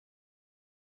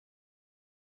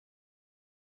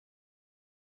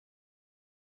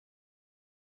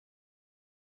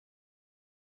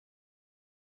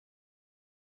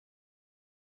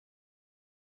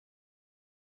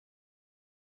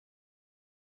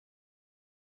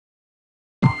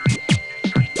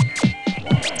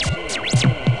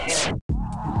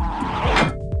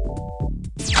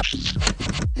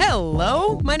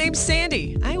Hello, my name's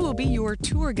Sandy. I will be your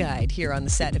tour guide here on the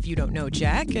set if you don't know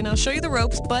Jack, and I'll show you the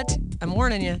ropes, but I'm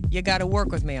warning you, you gotta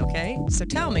work with me, okay? So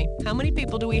tell me, how many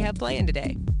people do we have playing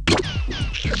today?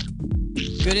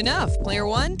 Good enough. Player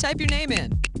 1, type your name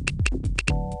in.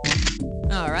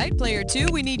 All right, Player 2,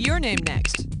 we need your name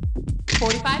next.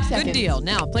 45 seconds. Good deal.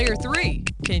 Now, Player 3,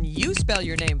 can you spell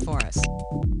your name for us?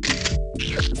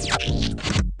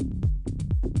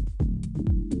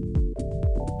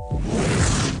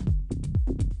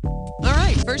 All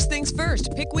right, first things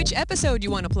first, pick which episode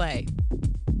you want to play.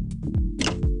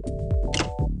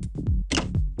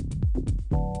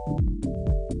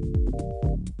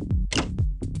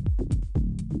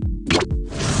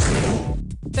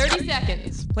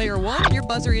 Seconds. Player 1, your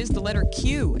buzzer is the letter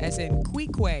Q, as in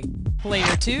Queequeg.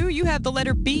 Player 2, you have the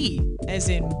letter B, as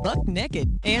in buck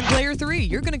naked. And Player 3,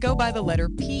 you're going to go by the letter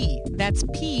P. That's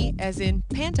P, as in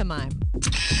pantomime.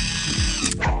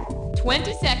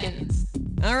 20 seconds.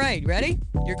 All right, ready?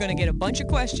 You're going to get a bunch of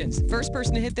questions. First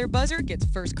person to hit their buzzer gets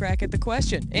first crack at the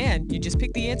question. And you just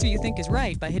pick the answer you think is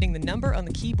right by hitting the number on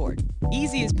the keyboard.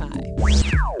 Easy as pie.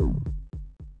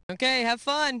 Okay, have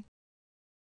fun.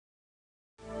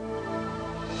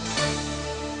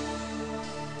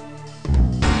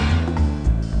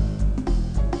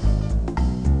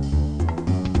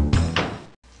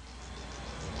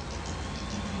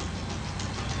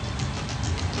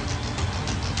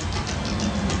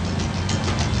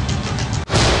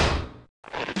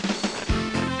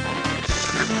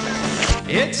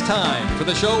 It's time for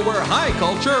the show where high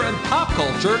culture and pop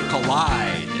culture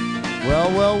collide.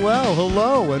 Well,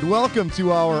 hello and welcome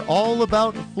to our All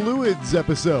About Fluids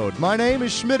episode. My name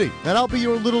is Schmitty, and I'll be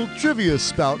your little trivia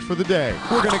spout for the day.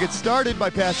 We're going to get started by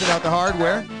passing out the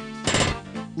hardware.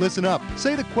 Listen up.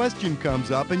 Say the question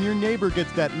comes up and your neighbor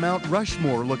gets that Mount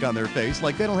Rushmore look on their face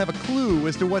like they don't have a clue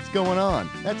as to what's going on.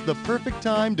 That's the perfect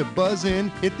time to buzz in,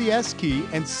 hit the S key,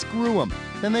 and screw them.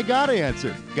 Then they gotta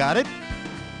answer. Got it?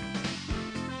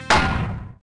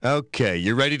 Okay,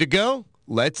 you ready to go?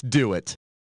 Let's do it.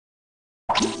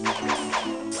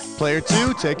 Player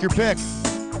 2, take your pick.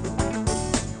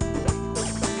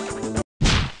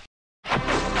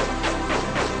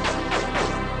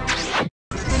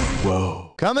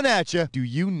 Whoa. Coming at you. Do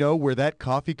you know where that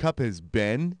coffee cup has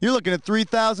been? You're looking at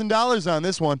 $3,000 on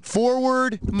this one.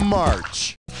 Forward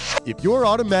march. If your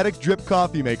automatic drip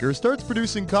coffee maker starts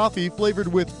producing coffee flavored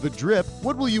with the drip,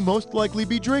 what will you most likely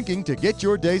be drinking to get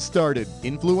your day started?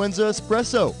 Influenza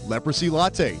espresso, leprosy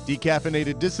latte,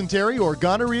 decaffeinated dysentery, or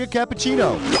gonorrhea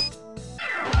cappuccino?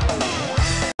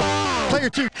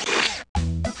 Player 2.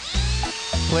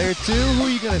 Player 2, who are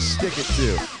you going to stick it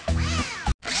to?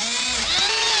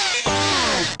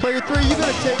 Player 3, you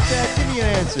gotta take that. Give me an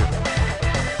answer.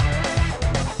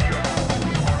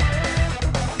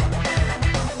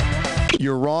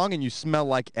 You're wrong and you smell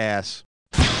like ass.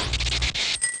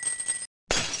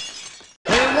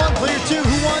 Player 1, player 2,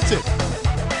 who wants it?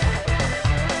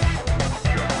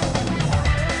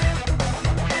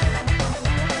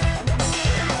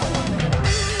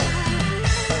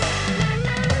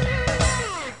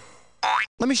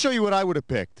 Let me show you what I would have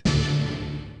picked.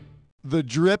 The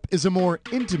drip is a more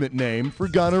intimate name for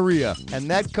gonorrhea, and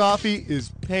that coffee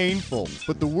is painful.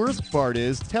 But the worst part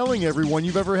is telling everyone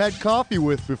you've ever had coffee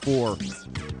with before.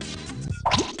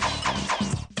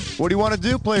 What do you want to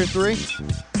do, player 3?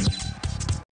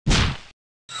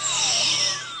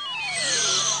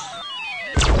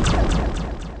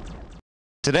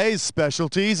 Today's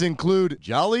specialties include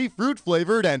Jolly,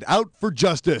 fruit-flavored, and Out for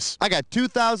Justice. I got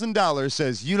 $2,000,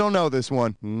 says you don't know this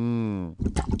one.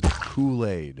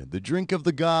 Kool-Aid, the drink of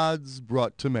the gods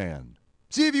brought to man.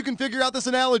 See if you can figure out this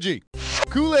analogy.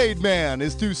 Kool-Aid Man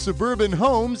is to suburban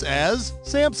homes as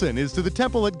Samson is to the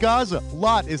temple at Gaza,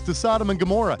 Lot is to Sodom and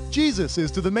Gomorrah, Jesus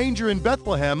is to the manger in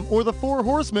Bethlehem, or the four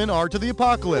horsemen are to the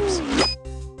apocalypse.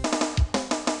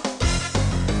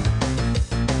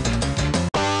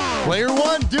 Player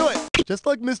 1, do it! Just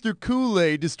like Mr.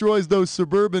 Kool-Aid destroys those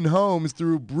suburban homes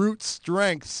through brute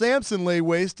strength, Samson lay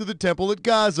waste to the temple at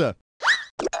Gaza.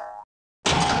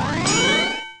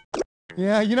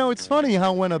 Yeah, you know, it's funny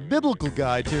how when a biblical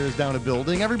guy tears down a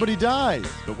building, everybody dies.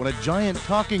 But when a giant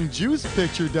talking juice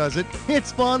picture does it,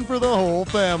 it's fun for the whole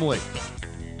family.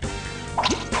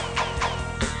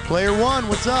 Player 1,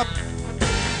 what's up?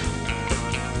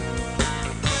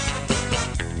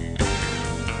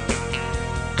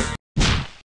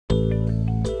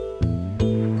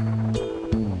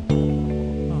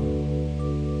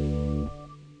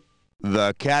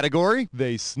 The category?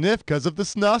 They sniff because of the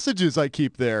sausages I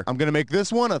keep there. I'm gonna make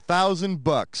this one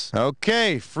 $1,000.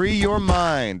 Okay, free your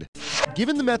mind.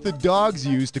 Given the method dogs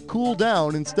use to cool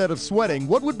down instead of sweating,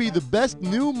 what would be the best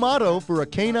new motto for a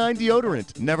canine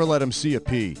deodorant? Never let them see a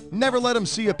pee. Never let them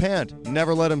see a pant.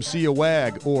 Never let them see a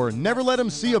wag. Or never let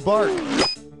them see a bark.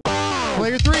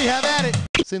 Player 3, have at it.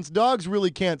 Since dogs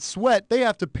really can't sweat, they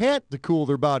have to pant to cool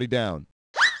their body down.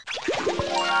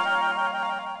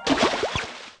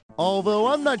 Although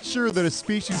I'm not sure that a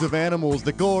species of animals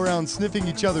that go around sniffing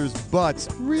each other's butts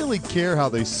really care how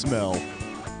they smell.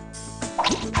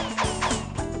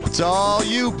 It's all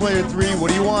you, Player 3. What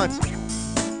do you want?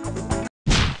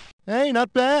 Hey,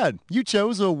 not bad. You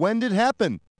chose a when did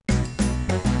happen.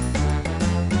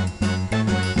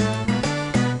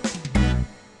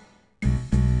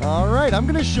 Alright, I'm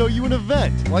going to show you an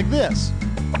event like this.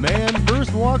 Man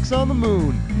first walks on the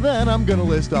moon. Then I'm going to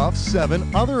list off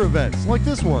 7 other events like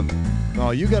this one.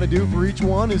 All you got to do for each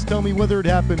one is tell me whether it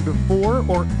happened before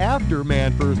or after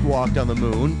man first walked on the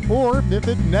moon, or if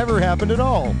it never happened at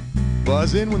all.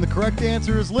 Buzz in when the correct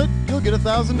answer is lit, you'll get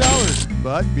 $1,000.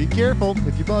 But be careful,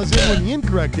 if you buzz in when the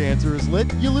incorrect answer is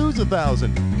lit, you lose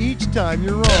 $1,000 each time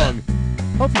you're wrong.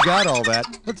 Hope you got all that.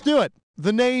 Let's do it.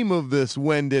 The name of this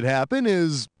when did happen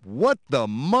is What the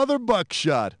Mother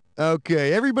Buckshot.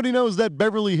 Okay, everybody knows that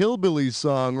Beverly Hillbillies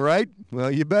song, right?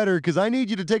 Well, you better, because I need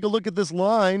you to take a look at this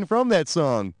line from that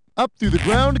song. Up through the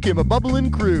ground came a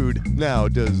bubblin' crude. Now,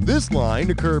 does this line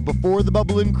occur before the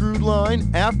bubblin' crude line,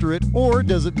 after it, or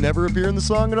does it never appear in the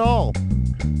song at all?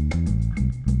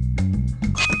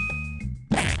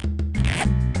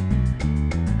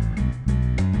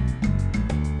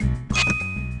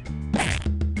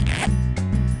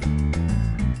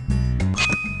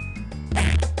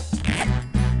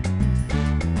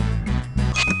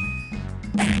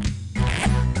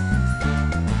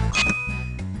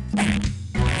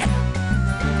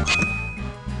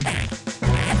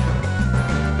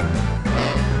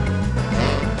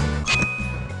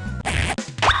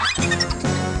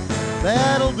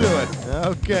 That'll do it.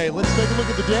 Okay, let's take a look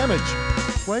at the damage.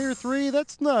 Player 3,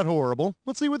 that's not horrible.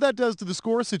 Let's see what that does to the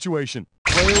score situation.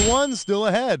 Player 1 still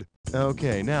ahead.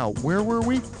 Okay, now, where were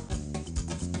we?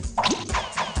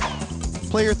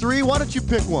 Player 3, why don't you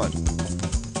pick one?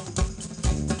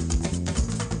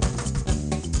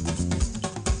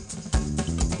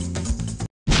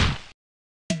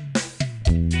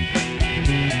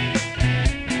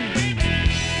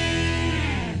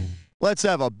 Let's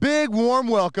have a big warm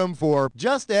welcome for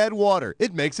Just Add Water.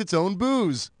 It makes its own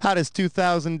booze. How does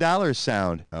 $2,000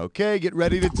 sound? Okay, get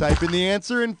ready to type in the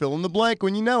answer and fill in the blank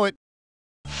when you know it.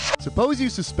 Suppose you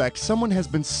suspect someone has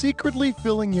been secretly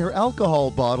filling your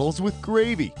alcohol bottles with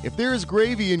gravy. If there is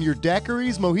gravy in your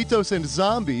daiquiris, mojitos, and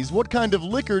zombies, what kind of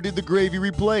liquor did the gravy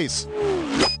replace?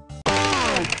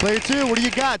 Player 2, what do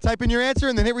you got? Type in your answer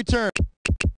and then hit return.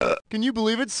 Can you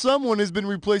believe it? Someone has been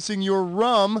replacing your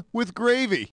rum with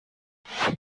gravy.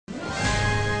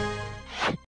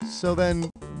 So then,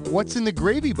 what's in the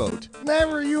gravy boat?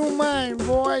 Never you mind,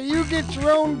 boy. You get your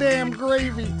own damn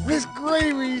gravy. This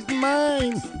gravy's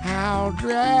mine. How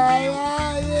dry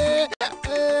I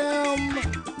am.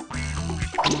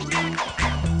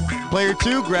 Player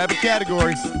 2, grab a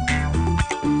category.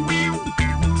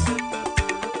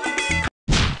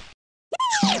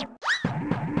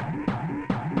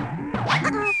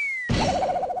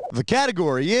 The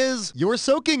category is You're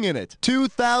Soaking in It.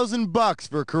 $2,000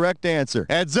 for a correct answer.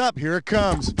 Heads up, here it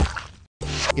comes.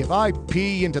 If I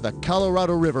pee into the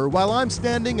Colorado River while I'm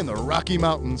standing in the Rocky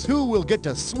Mountains, who will get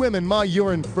to swim in my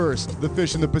urine first? The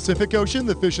fish in the Pacific Ocean,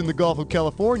 the fish in the Gulf of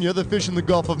California, the fish in the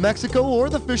Gulf of Mexico, or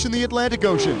the fish in the Atlantic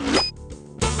Ocean?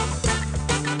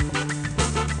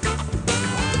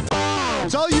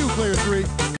 It's all you, Player 3.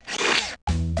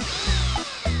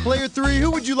 Player 3,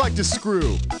 who would you like to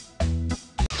screw?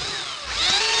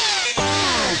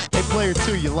 Hey, Player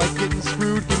 2, you like getting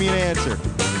screwed? Give me an answer.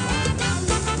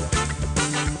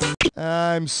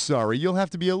 I'm sorry, you'll have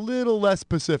to be a little less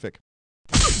specific.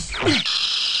 Player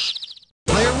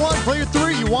 1, Player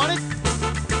 3, you want it?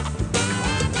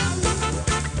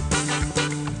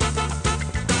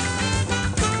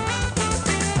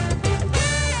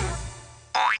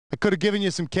 I could have given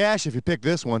you some cash if you picked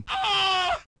this one.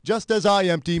 Just as I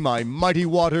empty my mighty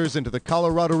waters into the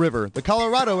Colorado River, the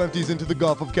Colorado empties into the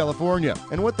Gulf of California.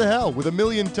 And what the hell, with 1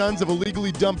 million tons of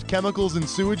illegally dumped chemicals and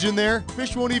sewage in there,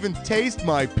 fish won't even taste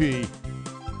my pee.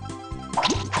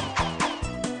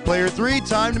 Player 3,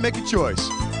 time to make a choice.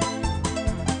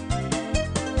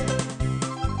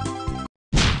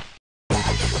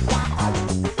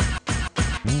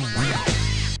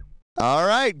 All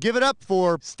right. right, give it up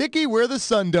for Sticky Where the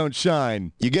Sun Don't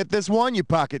Shine. You get this one, you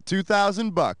pocket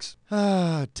 2,000 bucks.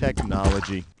 Ah,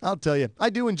 technology. I'll tell you,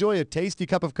 I do enjoy a tasty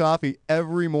cup of coffee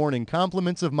every morning.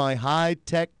 Compliments of my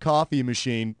high-tech coffee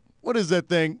machine. What is that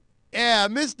thing? Yeah,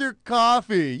 Mr.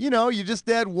 Coffee. You know, you just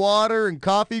add water and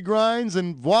coffee grinds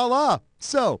and voila.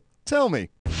 So, tell me,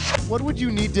 what would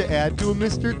you need to add to a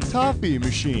Mr. Toffee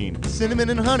machine? Cinnamon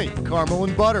and honey, caramel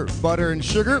and butter and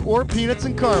sugar, or peanuts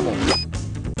and caramel?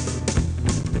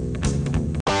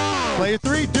 Player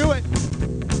 3, do it.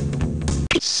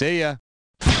 See ya.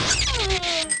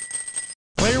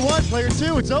 Player 1, player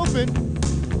 2, it's open.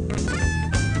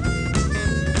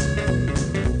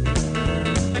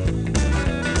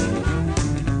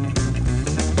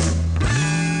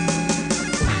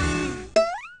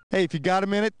 Hey, if you got a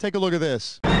minute, take a look at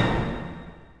this.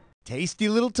 Tasty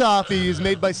little toffee is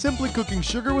made by simply cooking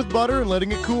sugar with butter and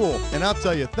letting it cool. And I'll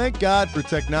tell you, thank God for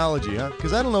technology, huh?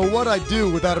 Because I don't know what I'd do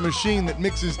without a machine that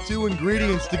mixes two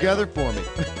ingredients together for me.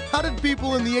 How did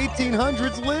people in the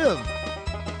 1800s live?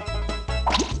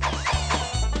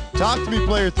 Talk to me,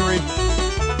 player 3.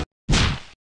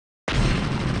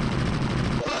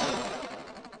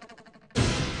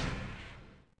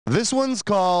 This one's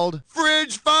called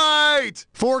Fridge Fight!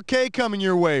 4K coming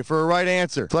your way for a right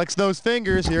answer. Flex those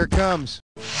fingers, here it comes.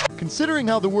 Considering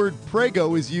how the word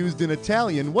prego is used in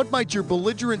Italian, what might your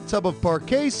belligerent tub of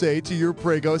parquet say to your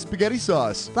prego spaghetti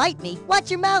sauce? Bite me. Watch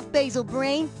your mouth, basil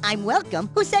brain. I'm welcome.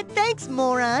 Who said thanks,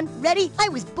 moron? Ready? I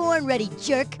was born ready,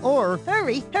 jerk. Or,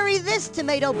 Hurry this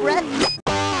tomato breath.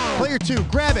 player 2,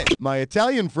 grab it! My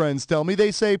Italian friends tell me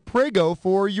they say prego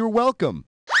for you're welcome.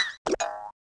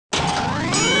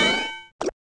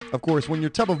 Of course, when your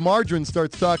tub of margarine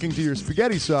starts talking to your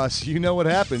spaghetti sauce, you know what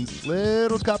happens.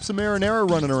 Little cups of marinara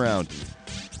running around.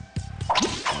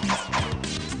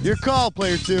 Your call,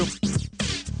 player 2.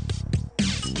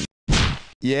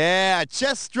 Yeah,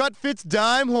 chest strut fits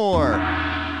dime whore.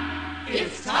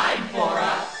 It's time for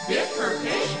a Bit for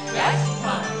Fish Best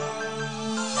Pun.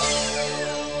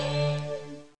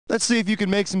 Let's see if you can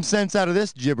make some sense out of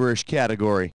this gibberish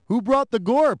category. Who brought the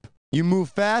gorp? You move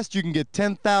fast, you can get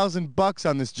 10,000 bucks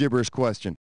on this gibberish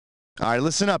question. All right,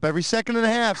 listen up. Every second and a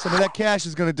half, some of that cash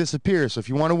is going to disappear. So if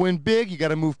you want to win big, you got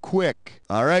to move quick.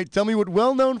 All right, tell me what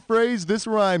well-known phrase this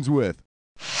rhymes with.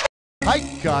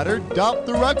 Hike, Cotter, dop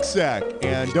the rucksack.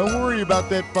 And don't worry about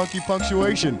that funky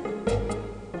punctuation.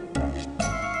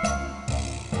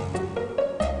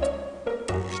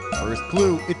 First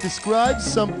clue, it describes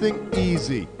something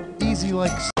easy. Easy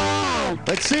like...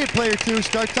 Let's see it, player 2.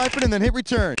 Start typing and then hit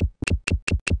return.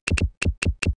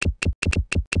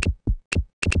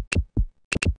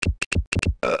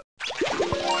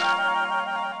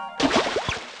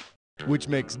 Which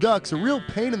makes ducks a real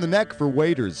pain in the neck for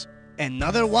waiters.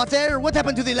 Another water? What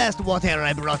happened to the last water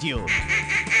I brought you?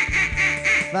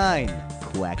 Fine,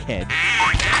 quackhead.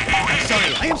 I'm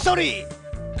sorry. I am sorry.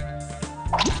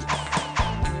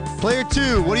 Player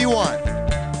 2, what do you want?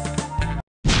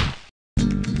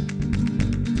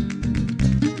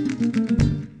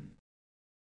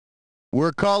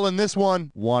 We're calling this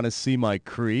one, Wanna See My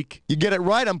Creek? You get it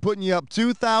right, I'm putting you up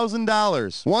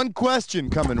 $2,000. One question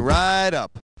coming right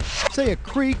up. Say a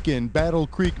creek in Battle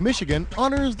Creek, Michigan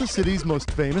honors the city's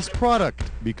most famous product.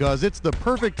 Because it's the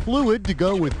perfect fluid to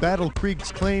go with Battle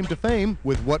Creek's claim to fame,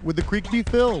 with what would the creek be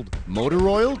filled? Motor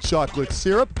oil, chocolate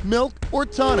syrup, milk, or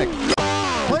tonic?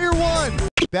 Player 1!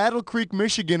 Battle Creek,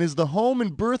 Michigan is the home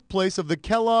and birthplace of the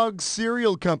Kellogg's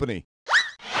Cereal Company.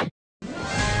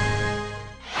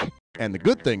 And the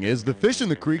good thing is, the fish in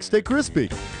the creek stay crispy.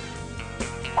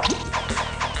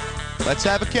 Let's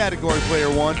have a category,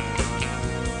 player 1.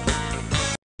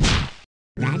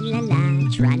 Tra-la-la,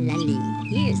 tra-la-lee.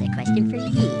 Here's a question for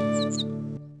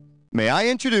you. May I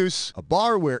introduce a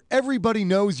bar where everybody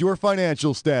knows your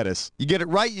financial status. You get it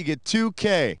right, you get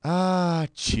 2K. Ah,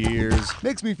 cheers.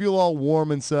 Makes me feel all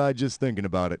warm inside just thinking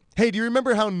about it. Hey, do you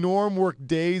remember how Norm worked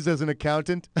days as an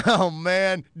accountant? Oh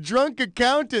man, drunk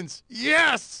accountants.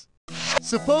 Yes!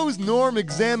 Suppose Norm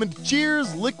examined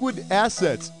Cheers' liquid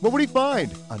assets. What would he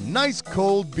find? A nice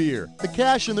cold beer, the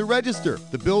cash in the register,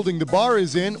 the building the bar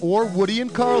is in, or Woody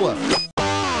and Carla.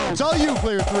 It's all you,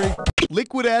 player 3.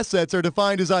 Liquid assets are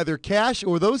defined as either cash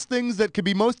or those things that can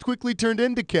be most quickly turned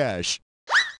into cash.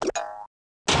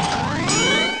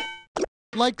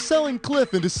 Like selling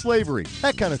Cliff into slavery,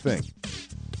 that kind of thing.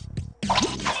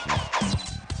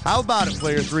 How about it,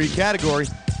 player 3 category?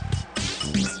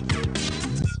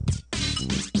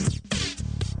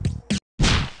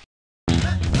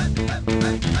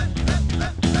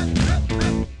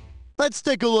 Let's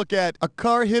take a look at a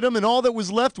car hit him and all that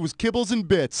was left was kibbles and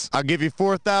bits. I'll give you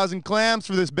 4,000 clams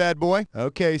for this bad boy.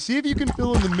 Okay, see if you can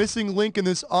fill in the missing link in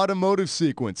this automotive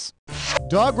sequence.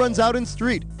 Dog runs out in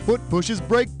street. Foot pushes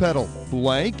brake pedal.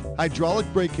 Blank. Hydraulic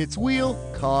brake hits wheel.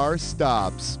 Car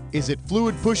stops. Is it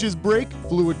fluid pushes brake,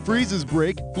 fluid freezes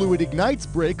brake, fluid ignites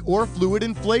brake, or fluid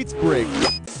inflates brake?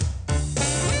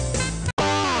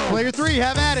 Player 3,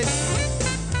 have at it.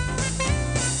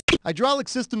 Hydraulic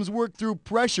systems work through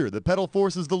pressure. The pedal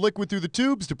forces the liquid through the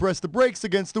tubes to press the brakes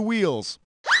against the wheels.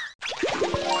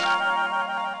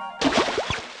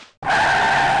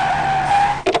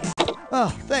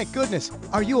 Oh, thank goodness.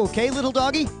 Are you okay, little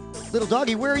doggy? Little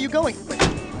doggy, where are you going?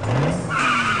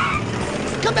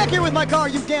 Come back here with my car,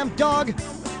 you damn dog!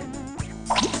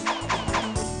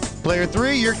 Player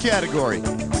 3, your category.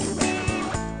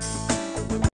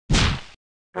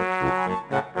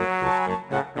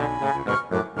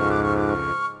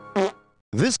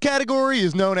 This category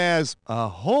is known as a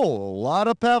whole lot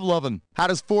of Pavlovin'. How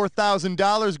does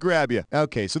 $4,000 grab you?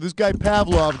 Okay, so this guy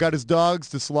Pavlov got his dogs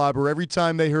to slobber every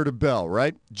time they heard a bell,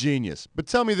 right? Genius. But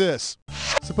tell me this.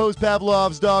 Suppose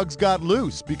Pavlov's dogs got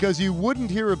loose because you wouldn't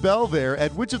hear a bell there.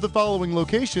 At which of the following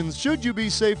locations should you be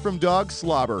safe from dog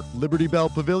slobber? Liberty Bell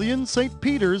Pavilion, St.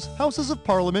 Peter's, Houses of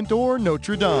Parliament, or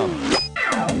Notre Dame?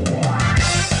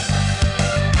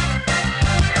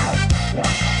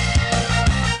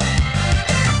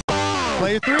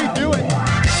 Player 3, do it.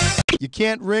 You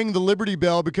can't ring the Liberty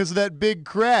Bell because of that big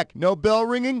crack. No bell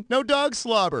ringing, no dog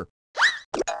slobber.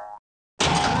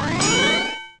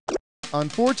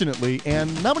 Unfortunately,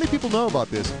 and not many people know about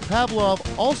this, Pavlov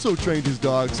also trained his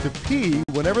dogs to pee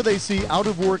whenever they see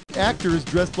out-of-work actors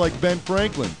dressed like Ben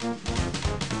Franklin.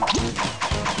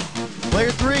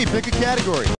 Player 3, pick a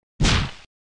category.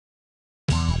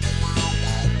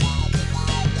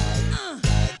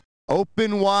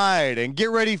 Open wide and get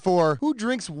ready for who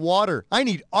drinks water? I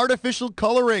need artificial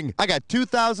coloring. I got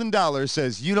 $2,000,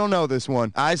 says you don't know this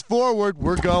one. Eyes forward,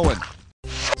 we're going.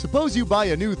 Suppose you buy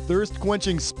a new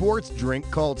thirst-quenching sports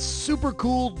drink called Super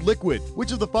Cool Liquid.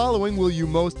 Which of the following will you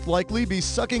most likely be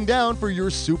sucking down for your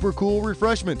super cool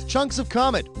refreshment? Chunks of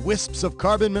comet, wisps of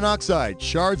carbon monoxide,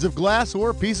 shards of glass,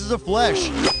 or pieces of flesh?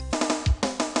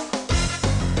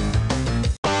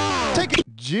 Take it.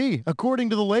 Gee, according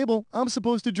to the label, I'm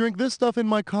supposed to drink this stuff in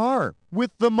my car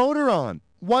with the motor on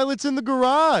while it's in the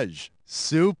garage.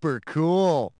 Super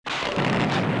cool.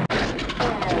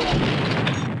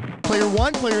 Player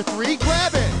 1, player 3,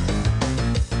 grab it.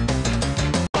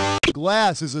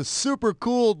 Glass is a super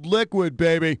cooled liquid,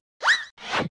 baby.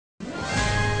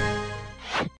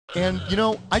 And, you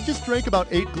know, I just drank about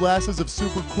 8 glasses of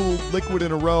super cool liquid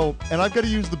in a row, and I've got to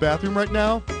use the bathroom right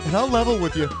now, and I'll level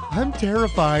with you. I'm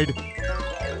terrified.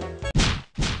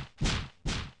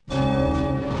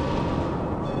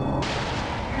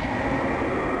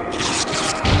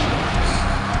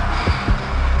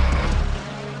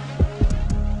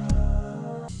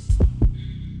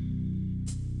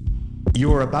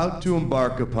 You're about to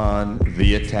embark upon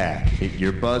the attack. Hit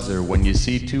your buzzer when you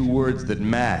see 2 words that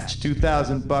match.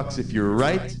 $2,000 if you're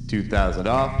right, $2,000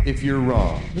 off if you're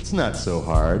wrong. It's not so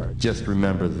hard. Just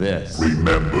remember this.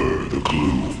 Remember the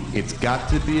clue. It's got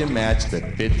to be a match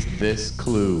that fits this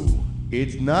clue.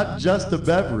 It's not just a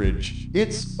beverage,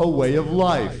 it's a way of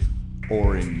life.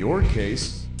 Or in your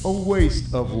case, a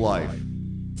waste of life.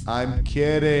 I'm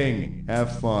kidding.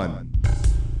 Have fun.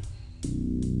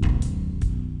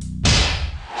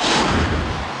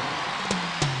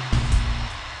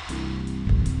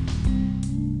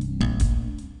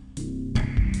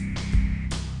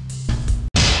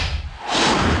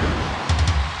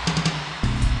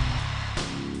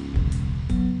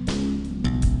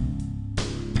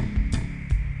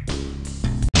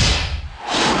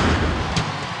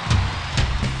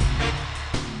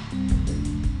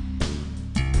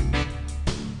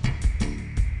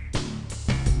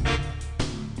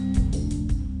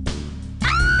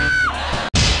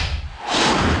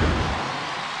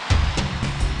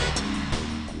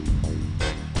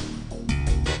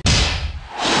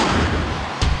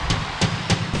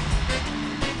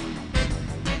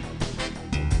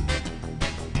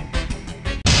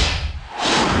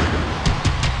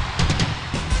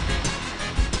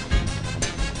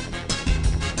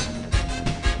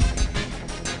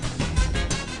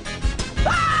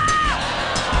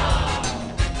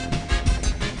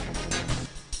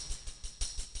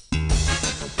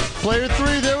 Player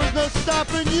 3, there was no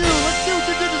stopping you. Let's see what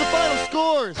you did to the final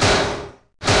scores.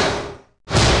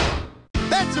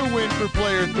 That's a win for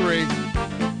Player 3.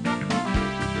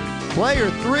 Player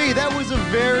 3, that was a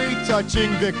very touching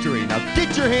victory. Now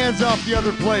get your hands off the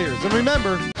other players. And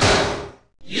remember,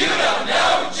 you don't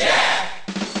know Jack!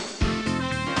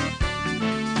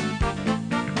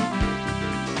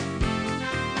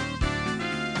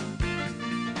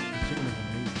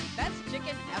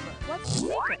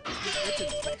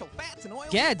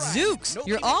 Gadzooks,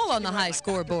 you're all on the high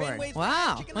scoreboard.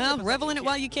 Wow. Well, revel in it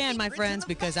while you can, my friends,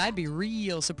 because I'd be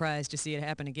real surprised to see it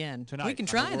happen again. We can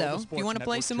try, though. If you want to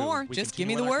play some more, just give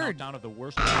me the word.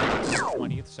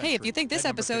 Hey, if you think this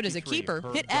episode is a keeper,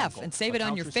 hit F and save it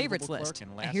on your favorites list.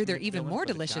 I hear they're even more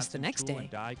delicious the next day.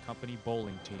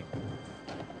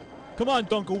 Come on,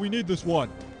 Dunkel, we need this one.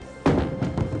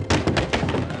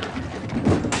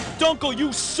 Dunkel,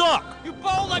 you suck! You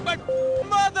bowl like my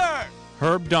mother!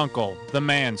 Herb Dunkel, the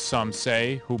man, some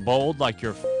say, who bowled like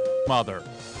your mother.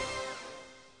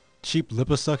 Cheap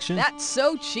liposuction? That's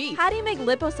so cheap. How do you make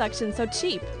liposuction so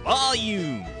cheap?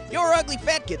 Volume! Your ugly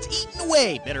fat gets eaten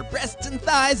away. Better breasts and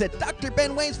thighs at Dr.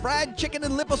 Benway's Fried Chicken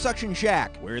and Liposuction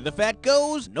Shack. Where the fat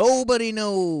goes, nobody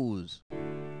knows.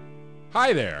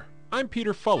 Hi there. I'm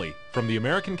Peter Fully from the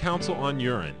American Council on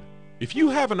Urine. If you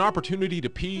have an opportunity to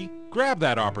pee, grab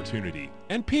that opportunity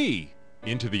and pee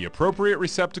into the appropriate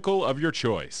receptacle of your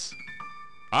choice.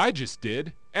 I just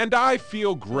did, and I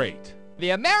feel great.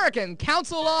 The American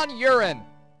Council on Urine.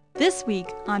 This week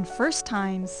on First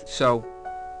Times. So,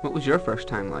 what was your first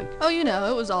time like? Oh, you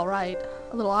know, it was all right.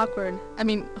 A little awkward. I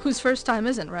mean, whose first time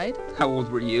isn't, right? How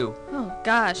old were you? Oh,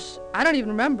 gosh. I don't even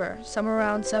remember. Somewhere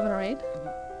around 7 or 8.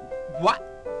 What?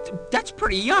 That's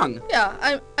pretty young.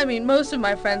 Yeah, I mean, most of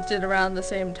my friends did around the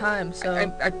same time,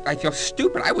 so... I feel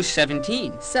stupid. I was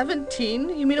 17.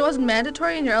 17? You mean it wasn't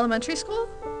mandatory in your elementary school?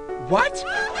 What?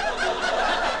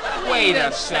 Wait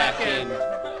a second.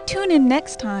 Tune in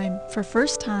next time for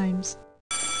First Times.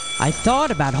 I thought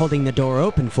about holding the door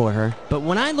open for her, but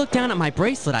when I looked down at my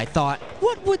bracelet, I thought,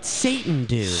 what would Satan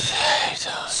do?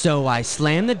 So I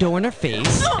slammed the door in her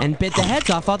face and bit the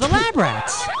heads off all the lab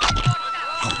rats.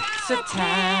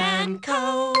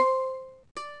 Satanko.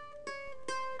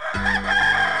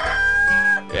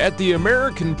 At the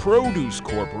American Produce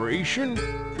Corporation,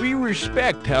 we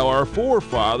respect how our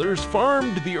forefathers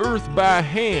farmed the earth by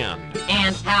hand.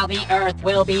 And how the earth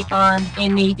will be farmed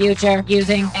in the future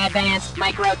using advanced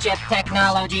microchip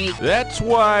technology. That's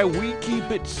why we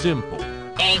keep it simple.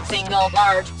 A single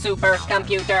large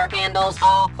supercomputer handles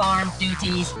all farm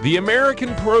duties. The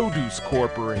American Produce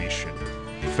Corporation.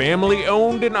 Family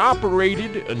owned and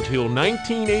operated until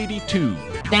 1982.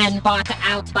 Then bought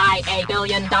out by a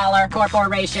billion-dollar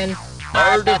corporation.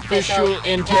 Artificial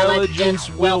intelligence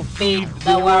will feed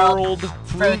the world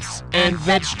fruits and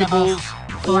vegetables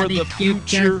for the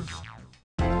future.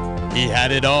 He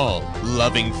had it all.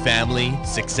 Loving family,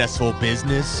 successful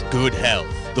business, good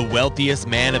health. The wealthiest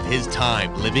man of his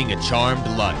time living a charmed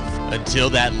life. Until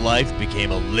that life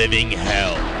became a living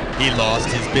hell. He lost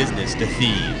his business to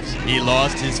thieves. He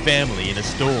lost his family in a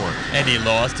storm. And he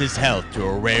lost his health to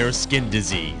a rare skin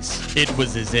disease. It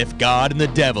was as if God and the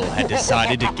devil had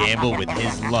decided to gamble with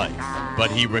his life.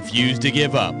 But he refused to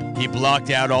give up. He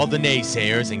blocked out all the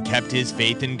naysayers and kept his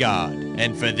faith in God.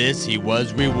 And for this he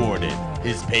was rewarded.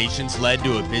 His patience led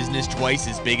to a business twice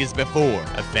as big as before,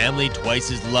 a family twice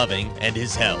as loving, and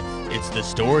his health. It's the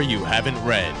story you haven't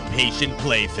read. Patient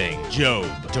Plaything.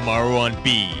 Job. Tomorrow on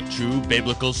B. True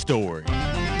Biblical Story.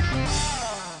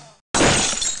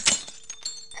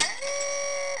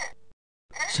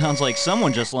 Sounds like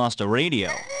someone just lost a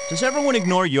radio. Does everyone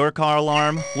ignore your car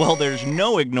alarm? Well, there's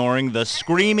no ignoring the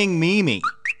Screaming Mimi.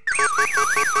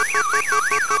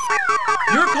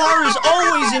 Your car is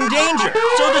always in danger,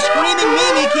 so the Screaming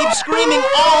Mimi keeps screaming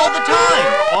all the time.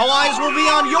 All eyes will be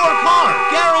on your car,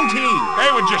 guaranteed.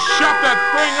 Hey, would you shut that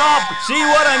thing up? See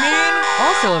what I mean?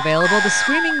 Also available, the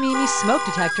Screaming Mimi smoke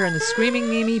detector and the Screaming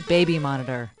Mimi baby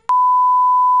monitor.